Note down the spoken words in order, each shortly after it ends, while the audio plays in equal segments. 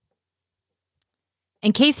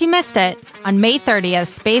In case you missed it, on May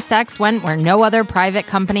 30th, SpaceX went where no other private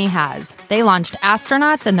company has. They launched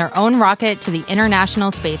astronauts in their own rocket to the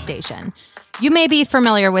International Space Station. You may be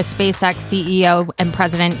familiar with SpaceX CEO and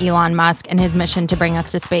President Elon Musk and his mission to bring us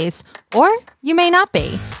to space, or you may not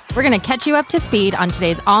be. We're going to catch you up to speed on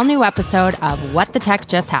today's all-new episode of What the Tech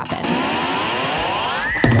Just Happened.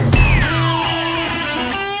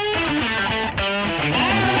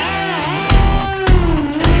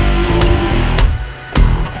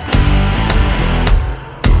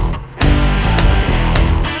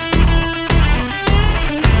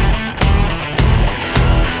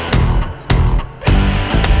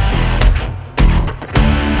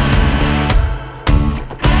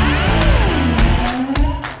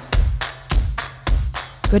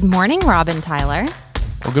 Good morning, Rob and Tyler.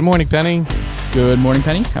 Well, good morning, Penny. Good morning,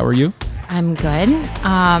 Penny. How are you? I'm good.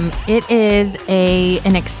 It is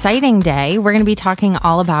an exciting day. We're going to be talking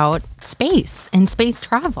all about space and space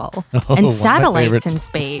travel and satellites in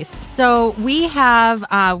space. So we've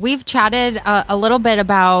chatted a little bit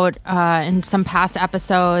about in some past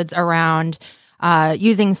episodes around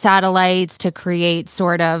using satellites to create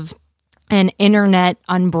sort of an internet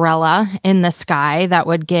umbrella in the sky that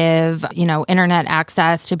would give, internet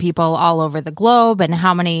access to people all over the globe, and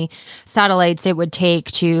how many satellites it would take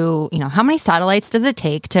to, how many satellites does it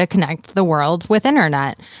take to connect the world with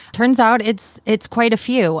internet? Turns out it's quite a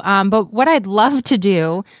few. But what I'd love to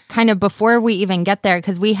do kind of before we even get there,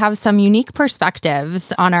 because we have some unique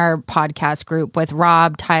perspectives on our podcast group with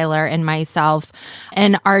Rob, Tyler, and myself,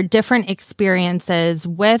 and our different experiences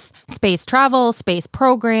with space travel, space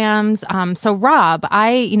programs. So Rob,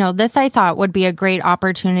 this I thought would be a great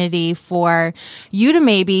opportunity for you to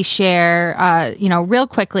maybe share, real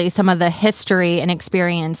quickly some of the history and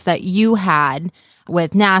experience that you had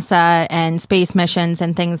with NASA and space missions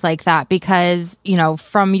and things like that, because,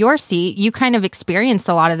 from your seat, you kind of experienced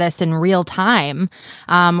a lot of this in real time,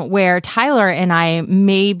 where Tyler and I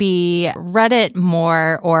maybe read it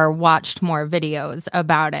more or watched more videos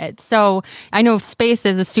about it. So I know space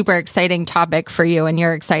is a super exciting topic for you, and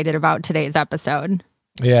you're excited about today's episode.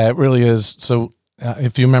 Yeah, it really is. So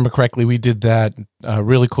if you remember correctly, we did that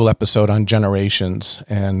really cool episode on generations,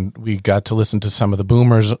 and we got to listen to some of the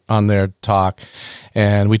boomers on their talk,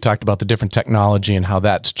 and we talked about the different technology and how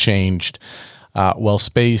that's changed.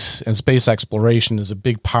 Space and space exploration is a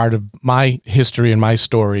big part of my history and my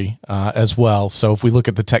story as well. So if we look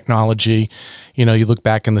at the technology, you look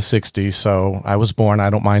back in the 60s. So I was born,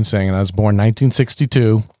 I don't mind saying it, I was born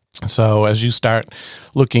 1962. So as you start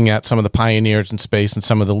looking at some of the pioneers in space and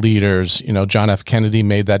some of the leaders, John F. Kennedy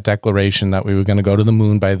made that declaration that we were going to go to the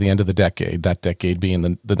moon by the end of the decade, that decade being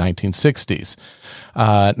the 1960s.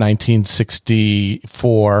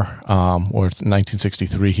 1964 or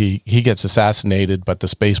 1963, he gets assassinated, but the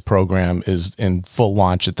space program is in full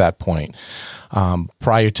launch at that point.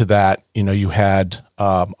 Prior to that, you had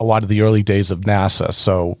a lot of the early days of NASA.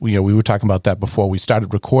 So, we were talking about that before we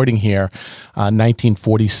started recording here.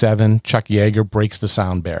 1947, Chuck Yeager breaks the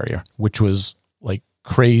sound barrier, which was like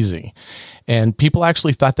crazy. And people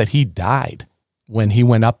actually thought that he died when he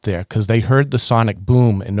went up there because they heard the sonic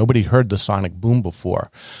boom, and nobody heard the sonic boom before.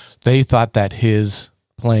 They thought that his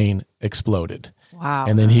plane exploded. Wow.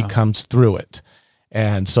 And then he comes through it.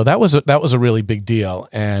 And so that was a really big deal.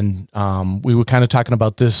 And we were kind of talking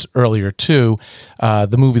about this earlier too,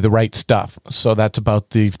 the movie The Right Stuff. So that's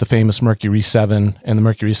about the famous Mercury 7 and the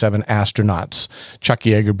Mercury 7 astronauts, Chuck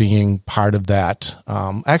Yeager being part of that.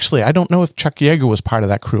 Actually, I don't know if Chuck Yeager was part of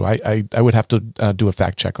that crew. I would have to do a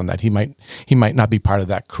fact check on that. He might not be part of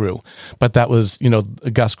that crew. But that was,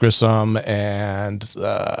 Gus Grissom, and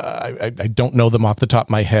I don't know them off the top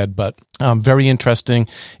of my head, but very interesting.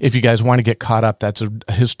 If you guys want to get caught up, that's a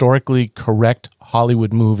historically correct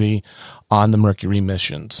Hollywood movie on the Mercury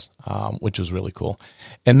missions, which was really cool.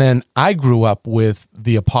 And then I grew up with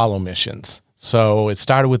the Apollo missions. So it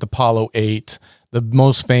started with Apollo 8. The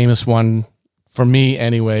most famous one for me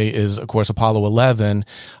anyway is, of course, Apollo 11.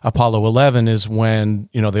 Apollo 11 is when,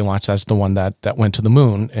 they launched. That's the one that went to the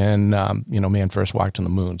moon, and, man first walked on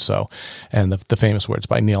the moon. So, and the famous words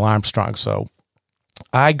by Neil Armstrong. So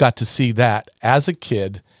I got to see that as a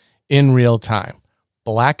kid in real time,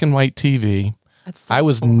 black and white TV. So I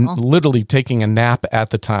was cool. literally taking a nap at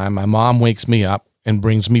the time. My mom wakes me up and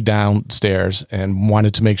brings me downstairs and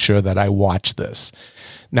wanted to make sure that I watched this.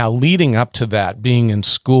 Now, leading up to that, being in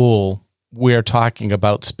school, we're talking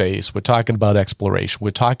about space. We're talking about exploration.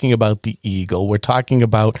 We're talking about the Eagle. We're talking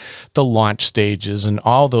about the launch stages and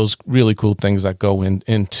all those really cool things that go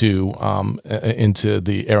into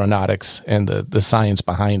the aeronautics and the science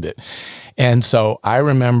behind it. And so I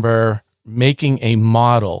remember making a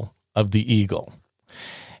model of the Eagle.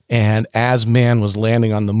 And as man was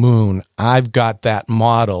landing on the moon, I've got that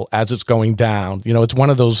model as it's going down. You know, it's one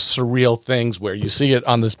of those surreal things where you see it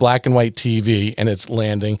on this black and white TV and it's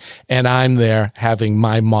landing, and I'm there having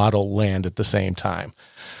my model land at the same time.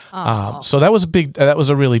 So that was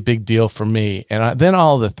a really big deal for me. And then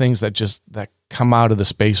all the things that come out of the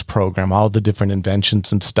space program, all the different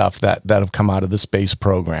inventions and stuff that have come out of the space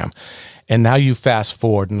program. And now you fast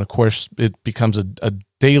forward, and of course it becomes a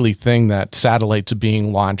daily thing that satellites are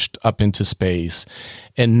being launched up into space.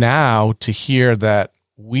 And now to hear that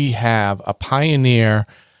we have a pioneer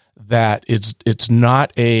that it's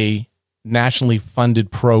not a nationally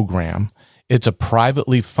funded program, it's a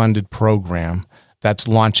privately funded program that's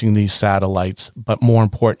launching these satellites, but more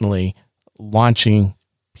importantly, launching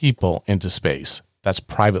people into space that's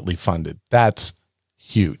privately funded. That's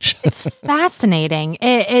huge. It's fascinating.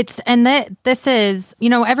 This is,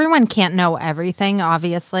 everyone can't know everything,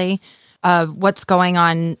 obviously, what's going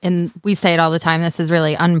on. And we say it all the time. This is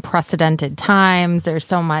really unprecedented times. There's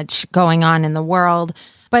so much going on in the world.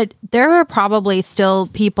 But there are probably still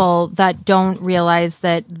people that don't realize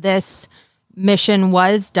that this mission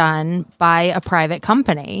was done by a private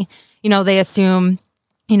company. They assume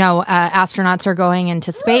astronauts are going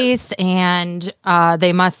into space and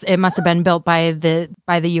it must have been built by the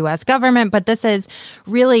U.S. government. But this is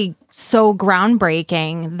really so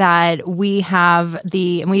groundbreaking that we have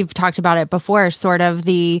and we've talked about it before, sort of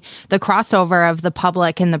the crossover of the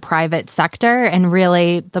public and the private sector, and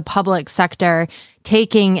really the public sector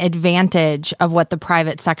taking advantage of what the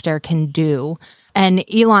private sector can do. And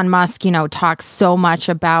Elon Musk, talks so much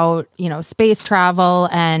about, space travel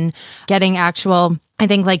and getting actual, I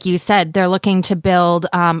think, like you said, they're looking to build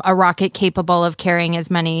a rocket capable of carrying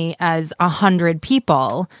as many as 100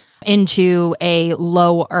 people into a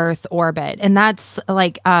low Earth orbit. And that's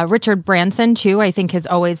like Richard Branson, too, I think has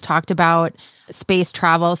always talked about space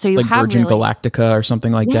travel. So you like have Virgin Galactica or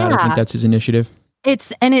something like that. I think that's his initiative.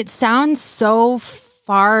 It sounds so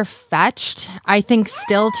far-fetched, I think,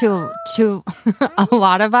 still to a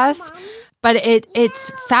lot of us. But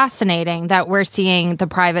it's fascinating that we're seeing the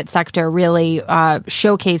private sector really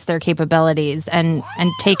showcase their capabilities and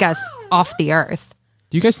take us off the Earth.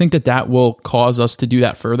 Do you guys think that will cause us to do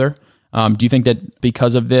that further? Do you think that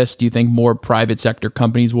because of this, do you think more private sector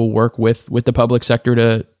companies will work with the public sector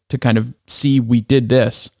to kind of see we did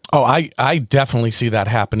this? Oh, I definitely see that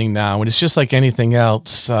happening now. And it's just like anything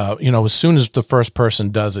else. As soon as the first person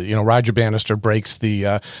does it, Roger Bannister breaks the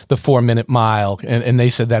 4-minute mile, and they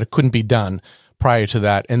said that it couldn't be done prior to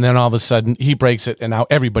that. And then all of a sudden he breaks it, and now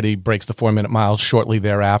everybody breaks the 4-minute mile shortly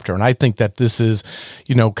thereafter. And I think that this is,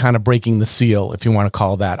 kind of breaking the seal, if you want to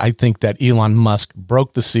call that. I think that Elon Musk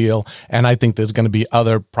broke the seal, and I think there's going to be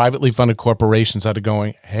other privately funded corporations that are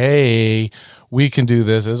going, hey, we can do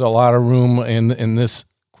this. There's a lot of room in this,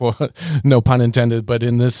 no pun intended, but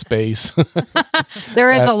in this space.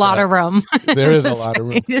 There is a lot of room. There is a lot of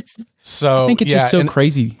room. So I think it's just so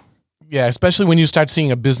crazy. Yeah, especially when you start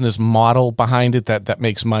seeing a business model behind it that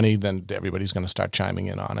makes money, then everybody's going to start chiming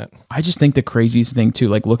in on it. I just think the craziest thing too,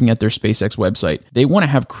 like looking at their SpaceX website, they want to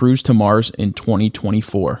have crews to Mars in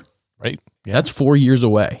 2024. Right. Yeah. That's 4 years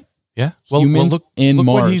away. Yeah. Humans look Mars.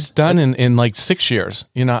 What he's done in like 6 years,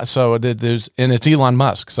 so and it's Elon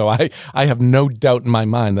Musk. So I have no doubt in my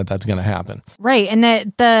mind that that's going to happen. Right.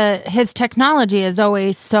 And his technology is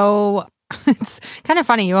always so, it's kind of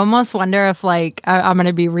funny. You almost wonder if I'm going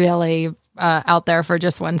to be really out there for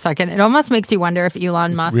just 1 second. It almost makes you wonder if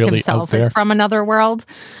Elon Musk really himself is from another world.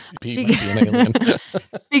 He might be an alien.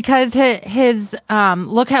 Because his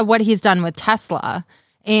look at what he's done with Tesla.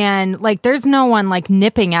 And there's no one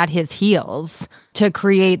nipping at his heels to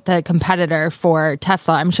create the competitor for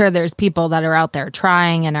Tesla. I'm sure there's people that are out there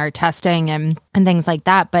trying and are testing and things like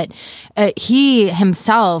that. But he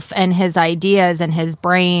himself and his ideas and his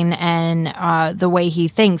brain and the way he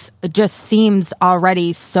thinks just seems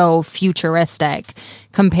already so futuristic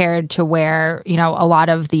compared to where, a lot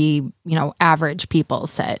of the, average people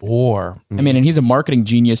sit. And he's a marketing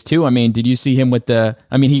genius too. Did you see him with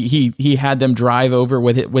he had them drive over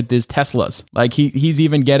with his Teslas.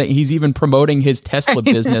 He's even promoting his Tesla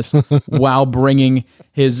business while bringing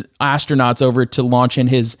his astronauts over to launch in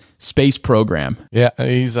his space program. Yeah,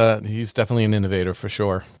 he's definitely an innovator for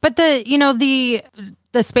sure. But the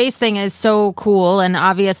space thing is so cool. And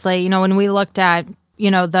obviously, when we looked at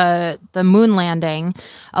the moon landing,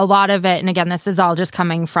 a lot of it, and again, this is all just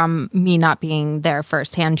coming from me not being there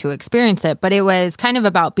firsthand to experience it, but it was kind of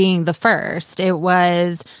about being the first. It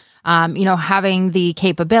was having the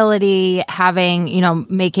capability,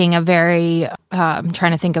 making a very, I'm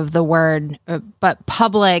trying to think of the word, but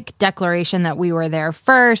public declaration that we were there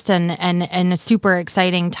first and a super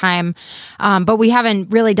exciting time. But we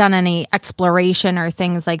haven't really done any exploration or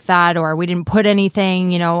things like that, or we didn't put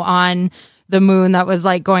anything, on the moon that was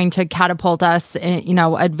like going to catapult us,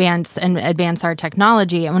 advance our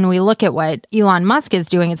technology. And when we look at what Elon Musk is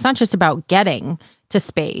doing, it's not just about getting to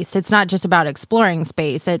space. It's not just about exploring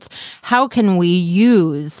space. It's how can we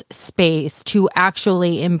use space to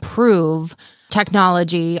actually improve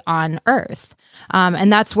technology on Earth?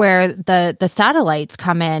 And that's where the satellites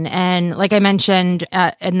come in. And like I mentioned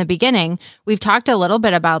in the beginning, we've talked a little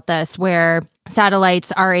bit about this, where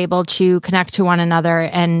satellites are able to connect to one another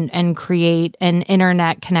and create an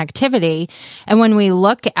internet connectivity. And when we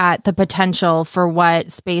look at the potential for what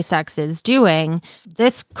SpaceX is doing,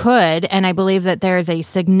 this could, and I believe that there is a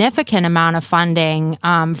significant amount of funding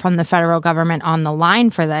from the federal government on the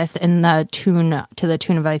line for this, to the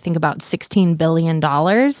tune of, I think, about $16 billion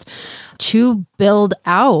to build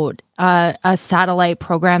out a satellite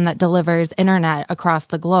program that delivers internet across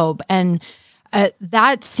the globe. And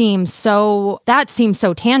that seems so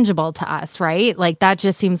tangible to us, right? Like that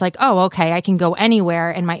just seems like, oh, okay, I can go anywhere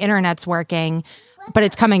and my internet's working, but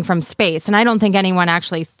it's coming from space. And I don't think anyone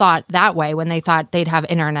actually thought that way when they thought they'd have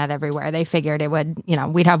internet everywhere. They figured it would,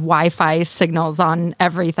 we'd have Wi-Fi signals on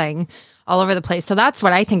everything all over the place. So that's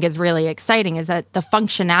what I think is really exciting, is that the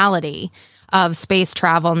functionality of space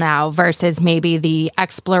travel now versus maybe the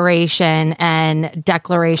exploration and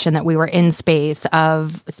declaration that we were in space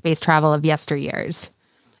of space travel of yesteryears.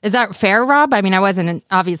 Is that fair, Rob? I mean, I wasn't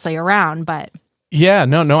obviously around, but... Yeah,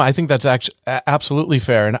 no, I think that's actually absolutely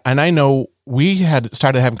fair. And I know we had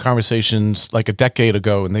started having conversations like a decade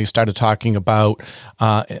ago, and they started talking about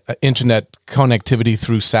internet connectivity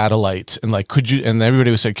through satellites, and like, and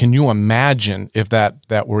everybody would say, can you imagine if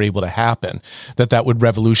that were able to happen, that would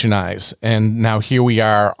revolutionize? And now here we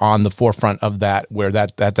are on the forefront of that, where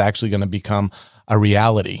that's actually going to become a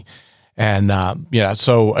reality. And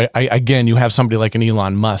so again, you have somebody like an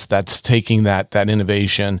Elon Musk that's taking that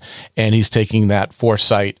innovation, and he's taking that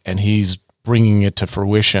foresight, and he's bringing it to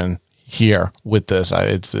fruition here with this.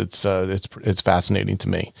 It's fascinating to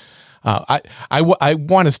me. I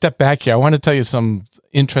want to step back here. I want to tell you some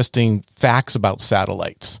interesting facts about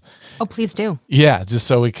satellites. Oh, please do. Yeah, just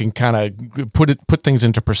so we can kind of put things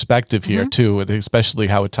into perspective here too, especially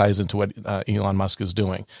how it ties into what Elon Musk is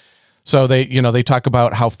doing. So they talk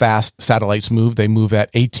about how fast satellites move. They move at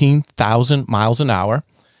 18,000 miles an hour,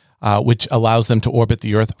 which allows them to orbit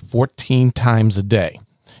the Earth 14 times a day.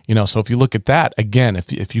 So if you look at that again,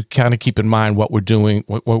 if you kind of keep in mind what we're doing,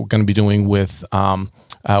 what we're going to be doing with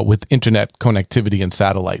internet connectivity and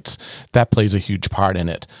satellites, that plays a huge part in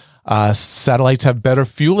it. Satellites have better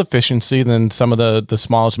fuel efficiency than some of the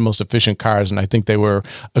smallest and most efficient cars, and I think they were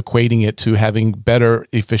equating it to having better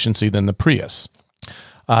efficiency than the Prius.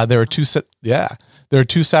 There are two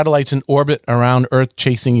satellites in orbit around Earth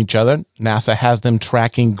chasing each other. NASA has them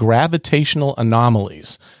tracking gravitational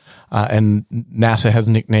anomalies, and NASA has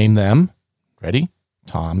nicknamed them, ready,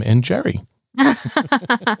 Tom and Jerry.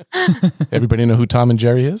 Everybody know who Tom and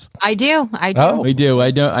Jerry is? I do. Oh, we do.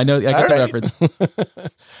 I know. I get the reference.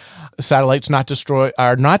 Satellites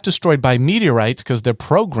are not destroyed by meteorites because they're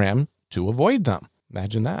programmed to avoid them.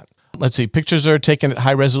 Imagine that. Let's see. Pictures are taken at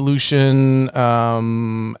high resolution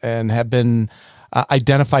and have been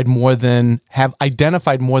identified more than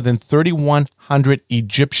 3,100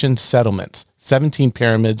 Egyptian settlements, 17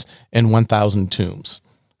 pyramids, and 1,000 tombs.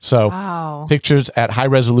 So wow. Pictures at high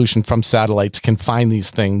resolution from satellites can find these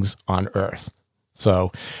things on Earth.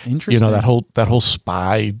 So that whole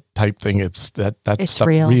spy type thing, it's stuff's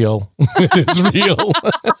real. It's real.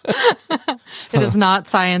 It is not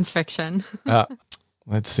science fiction.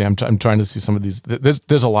 Let's see. I'm trying to see some of these.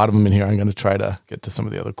 There's a lot of them in here. I'm going to try to get to some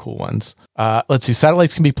of the other cool ones. Let's see.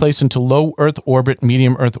 Satellites can be placed into low Earth orbit,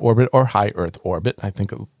 medium Earth orbit, or high Earth orbit. I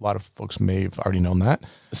think a lot of folks may have already known that.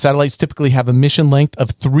 Satellites typically have a mission length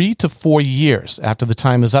of 3 to 4 years. After the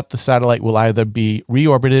time is up, the satellite will either be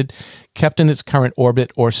reorbited, kept in its current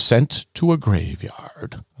orbit, or sent to a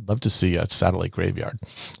graveyard. I'd love to see a satellite graveyard.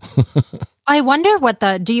 I wonder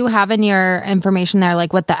do you have in your information there,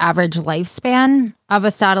 like what the average lifespan of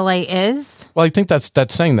a satellite is? Well, I think that's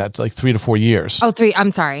saying that, like 3 to 4 years. Oh, 3.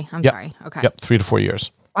 I'm sorry. Sorry. Okay. Yep. 3 to 4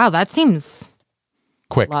 years. Wow. That seems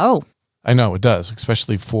quick. Low. I know it does,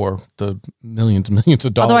 especially for the millions and millions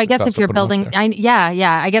of dollars. Although I guess if you're building,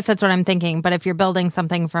 I guess that's what I'm thinking. But if you're building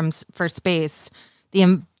something for space,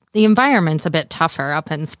 the environment's a bit tougher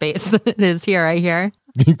up in space than it is here, I hear.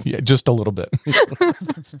 Yeah, just a little bit.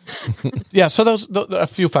 Yeah, so those a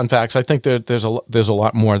few fun facts. I think there's a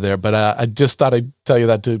lot more there, but I just thought I'd tell you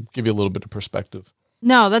that to give you a little bit of perspective.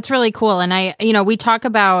 No, that's really cool. And we talk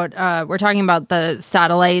about, we're talking about the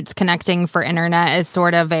satellites connecting for internet as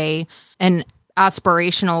sort of an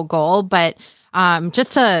aspirational goal, but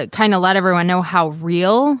just to kind of let everyone know how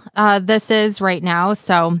real this is right now.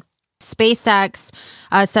 So SpaceX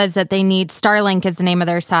says that they need Starlink is the name of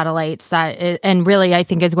their satellites and really I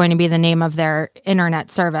think is going to be the name of their internet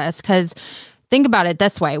service, because think about it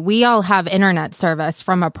this way. We all have internet service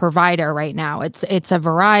from a provider right now. It's a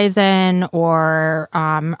Verizon or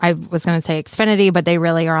I was going to say Xfinity, but they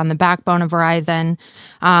really are on the backbone of Verizon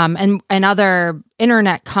and other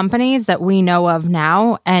internet companies that we know of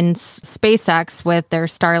now. And SpaceX with their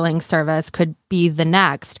Starlink service could be the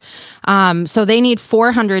next. So they need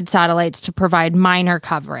 400 satellites to provide minor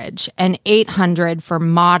coverage and 800 for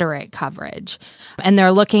moderate coverage. And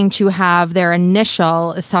they're looking to have their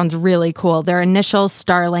initial, it sounds really cool, their initial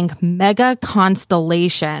Starlink mega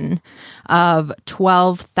constellation of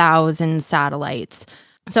 12,000 satellites.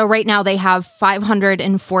 So right now they have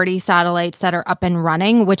 540 satellites that are up and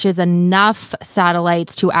running, which is enough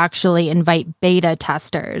satellites to actually invite beta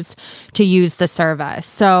testers to use the service.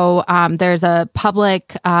 So there's a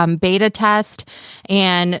public beta test,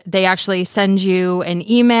 and they actually send you an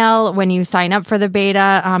email when you sign up for the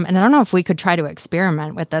beta. And I don't know if we could try to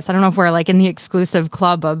experiment with this. I don't know if we're like in the exclusive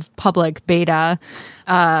club of public beta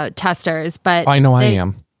testers, but I know I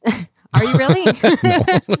am. Are you really?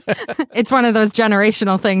 It's one of those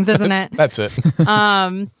generational things, isn't it? That's it.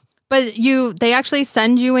 But they actually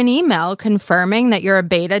send you an email confirming that you're a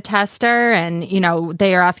beta tester, and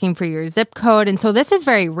they are asking for your zip code. And so this is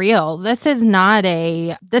very real. This is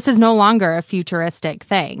no longer a futuristic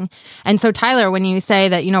thing. And so Tyler, when you say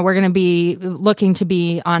that, we're going to be looking to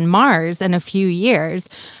be on Mars in a few years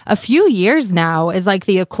now is like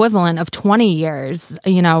the equivalent of 20 years,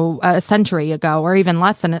 a century ago, or even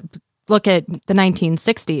less than it. Look at the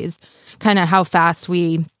 1960s, kind of how fast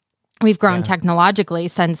we've grown technologically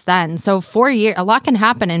since then. So 4 years, a lot can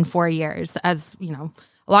happen in 4 years, as a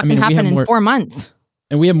lot can happen in 4 months.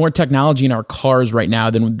 And we have more technology in our cars right now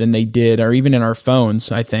than they did, or even in our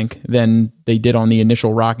phones, I think, than they did on the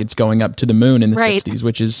initial rockets going up to the moon in the 60s,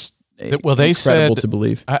 which is incredible to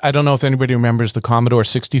believe. I don't know if anybody remembers the Commodore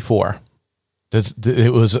 64.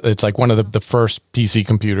 It's like one of the first PC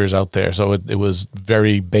computers out there, so it was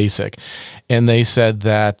very basic. And they said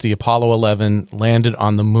that the Apollo 11 landed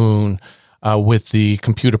on the moon with the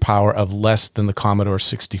computer power of less than the Commodore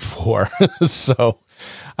 64. So,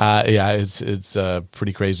 it's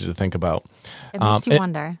pretty crazy to think about. It makes you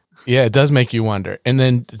wonder. Yeah, it does make you wonder. And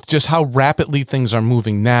then just how rapidly things are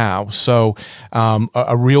moving now. So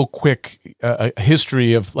a real quick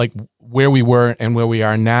history of like where we were and where we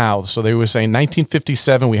are now. So they were saying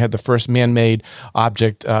 1957, we had the first man-made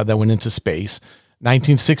object that went into space.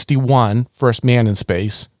 1961, first man in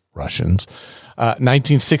space, Russians.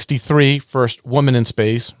 1963, first woman in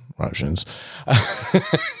space, Russians.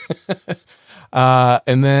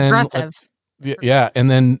 And then... Aggressive. Yeah, and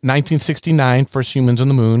then 1969, first humans on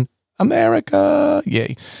the moon, America,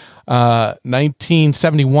 yay.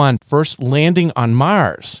 1971, first landing on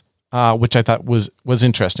Mars, which I thought was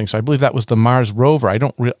interesting. So I believe that was the Mars rover. I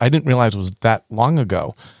didn't realize it was that long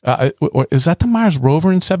ago. Is that the Mars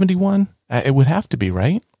rover in 71? It would have to be,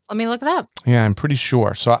 right? Let me look it up. Yeah, I'm pretty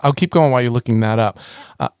sure. So I'll keep going while you're looking that up.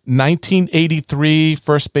 1983,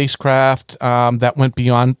 first spacecraft that went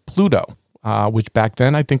beyond Pluto. Which back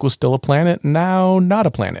then I think was still a planet, now not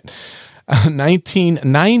a planet.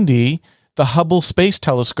 1990, the Hubble Space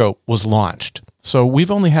Telescope was launched. So we've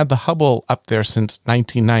only had the Hubble up there since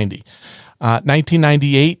 1990.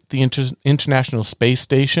 1998, the International Space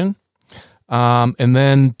Station. And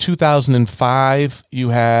then 2005, you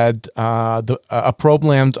had a probe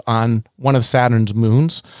land on one of Saturn's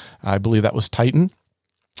moons. I believe that was Titan.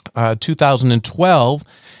 2012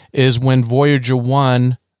 is when Voyager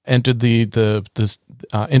 1 entered the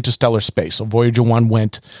interstellar space. So Voyager 1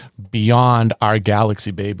 went beyond our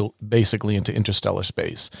galaxy, basically into interstellar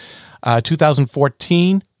space.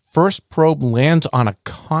 2014, first probe lands on a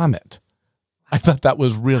comet. I thought that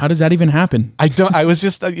was real. How does that even happen? I was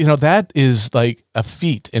just, that is like a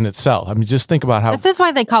feat in itself. I mean, just think about how. This is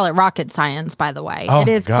why they call it rocket science, by the way. It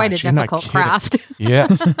is quite a difficult craft.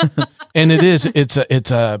 Yes. And it is.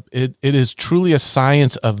 It is truly a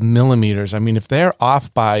science of millimeters. I mean, if they're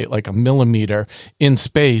off by like a millimeter in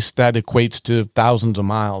space, that equates to thousands of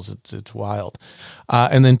miles. It's wild.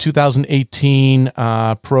 And then 2018,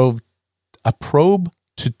 a probe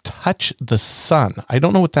to touch the sun. I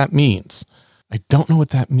don't know what that means. I don't know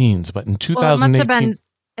what that means, but in 2018...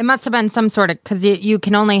 It must have been some sort of, because you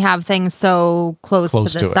can only have things so close to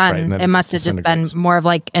the sun. Right, it must have just been more of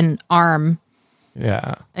like an arm.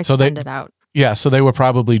 Yeah. Extended out. Yeah. So they were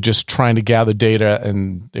probably just trying to gather data,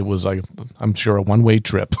 and it was like, I'm sure, a one-way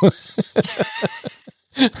trip.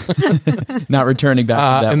 Not returning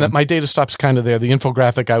back. And my data stop's kind of there. The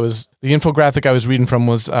infographic I was reading from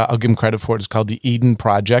was, I'll give them credit for it. It's called the Eden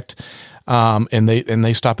Project. And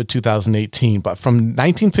they stop at 2018, but from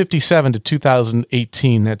 1957 to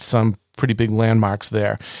 2018, that's some pretty big landmarks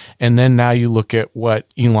there. And then now you look at what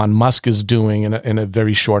Elon Musk is doing in a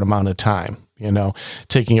very short amount of time,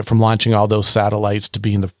 taking it from launching all those satellites to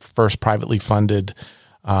being the first privately funded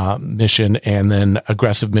mission, and then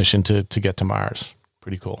aggressive mission to get to Mars.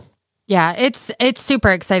 Pretty cool. Yeah, it's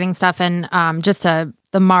super exciting stuff. And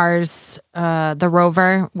the Mars, the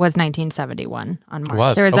rover was 1971 on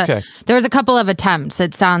Mars. There was a couple of attempts.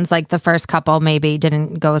 It sounds like the first couple maybe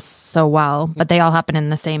didn't go so well, but they all happened in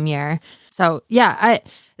the same year. So yeah,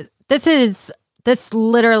 this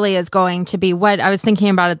literally is going to be what I was thinking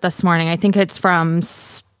about it this morning. I think it's from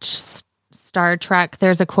Star Trek.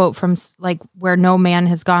 There's a quote from like where no man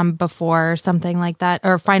has gone before, or something like that,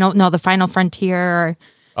 or the Final Frontier.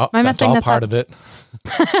 Or that's all part of it.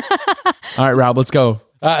 All right, Rob, let's go.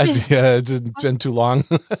 It's been too long.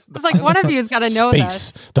 It's like one of you's got to know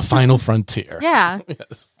Space, the final frontier. Yeah.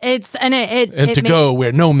 Yes. It's go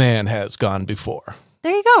where no man has gone before.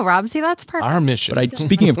 There you go, Rob. See, that's perfect. Our mission. But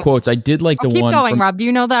speaking of quotes, I did like the keep one. Keep going, Rob. Do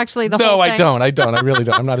you know the whole thing? No, I don't. I really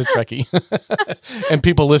don't. I'm not a Trekkie. And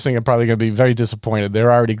people listening are probably going to be very disappointed.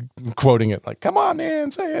 They're already quoting it like, come on, man,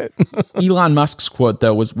 say it. Elon Musk's quote,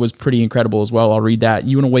 though, was pretty incredible as well. I'll read that.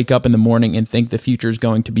 You want to wake up in the morning and think the future is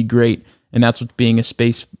going to be great. And that's what being a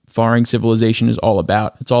space-faring civilization is all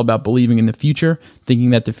about. It's all about believing in the future,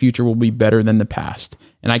 thinking that the future will be better than the past.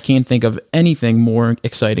 And I can't think of anything more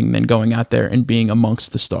exciting than going out there and being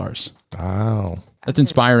amongst the stars. Wow. That's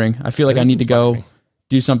inspiring. I feel like I need to go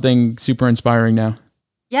do something super inspiring now.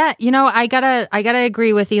 Yeah, I gotta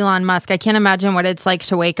agree with Elon Musk. I can't imagine what it's like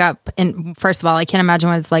to wake up. And first of all, I can't imagine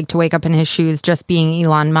what it's like to wake up in his shoes, just being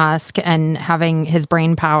Elon Musk and having his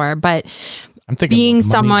brain power. But I'm thinking being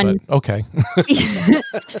someone, okay,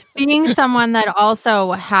 being someone that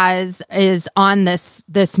also is on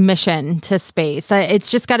this mission to space, it's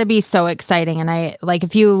just got to be so exciting. And I like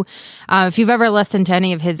if you've ever listened to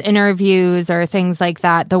any of his interviews or things like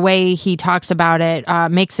that, the way he talks about it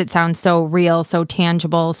makes it sound so real, so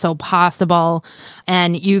tangible, so possible,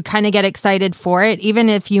 and you kind of get excited for it, even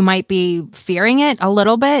if you might be fearing it a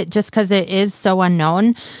little bit, just because it is so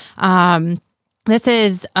unknown. This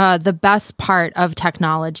is the best part of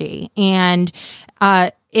technology. And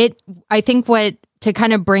I think to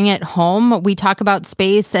kind of bring it home, we talk about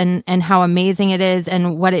space and how amazing it is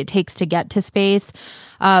and what it takes to get to space.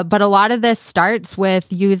 But a lot of this starts with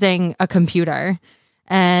using a computer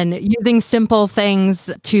and using simple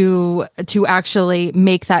things to actually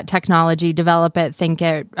make that technology, develop it, think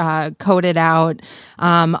it, code it out,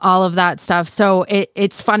 all of that stuff. So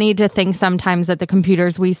it's funny to think sometimes that the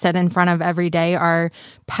computers we sit in front of every day are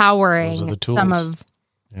powering some of...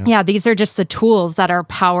 Yeah, these are just the tools that are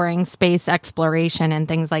powering space exploration and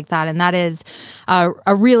things like that. And that is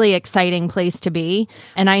a really exciting place to be.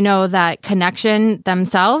 And I know that Connection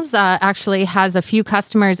themselves actually has a few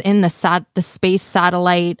customers in the space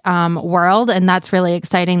satellite world. And that's really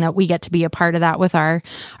exciting that we get to be a part of that with our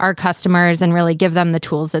customers and really give them the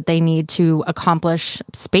tools that they need to accomplish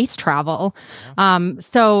space travel.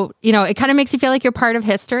 So, it kind of makes you feel like you're part of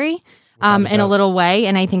history. In a little way.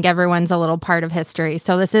 And I think everyone's a little part of history.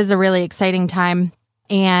 So this is a really exciting time.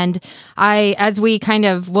 And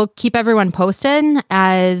we'll keep everyone posted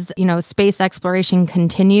as, space exploration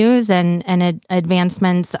continues and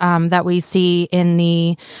advancements that we see in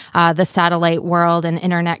the satellite world and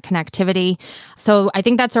internet connectivity. So I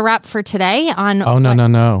think that's a wrap for today on...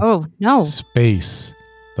 No. Oh, no. Space,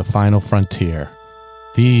 the final frontier.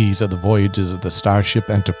 These are the voyages of the Starship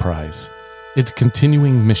Enterprise. Its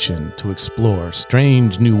continuing mission to explore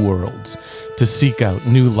strange new worlds, to seek out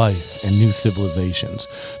new life and new civilizations,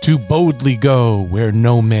 to boldly go where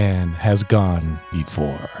no man has gone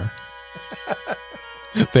before.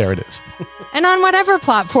 There it is. And on whatever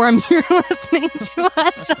platform you're listening to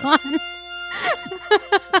us on.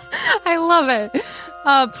 I love it.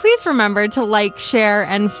 Please remember to like, share,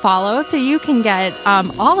 and follow so you can get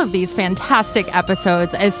all of these fantastic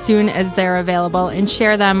episodes as soon as they're available, and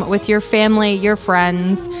share them with your family, your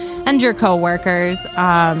friends, and your coworkers.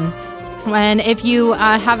 And if you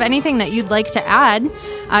have anything that you'd like to add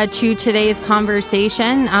to today's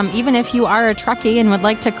conversation, even if you are a Trekkie and would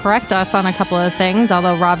like to correct us on a couple of things,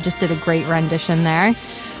 although Rob just did a great rendition there,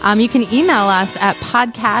 you can email us at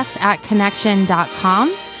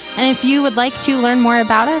podcast@connection.com. And if you would like to learn more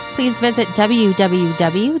about us, please visit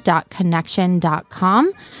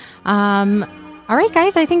www.connection.com. All right,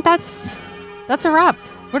 guys, I think that's a wrap.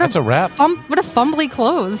 That's a wrap. What a fumbly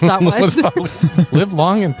close that was. Live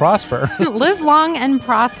long and prosper. Live long and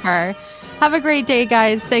prosper. Have a great day,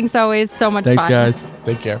 guys. Thanks always. So much Thanks, fun. Guys.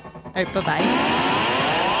 Take care. All right, bye-bye.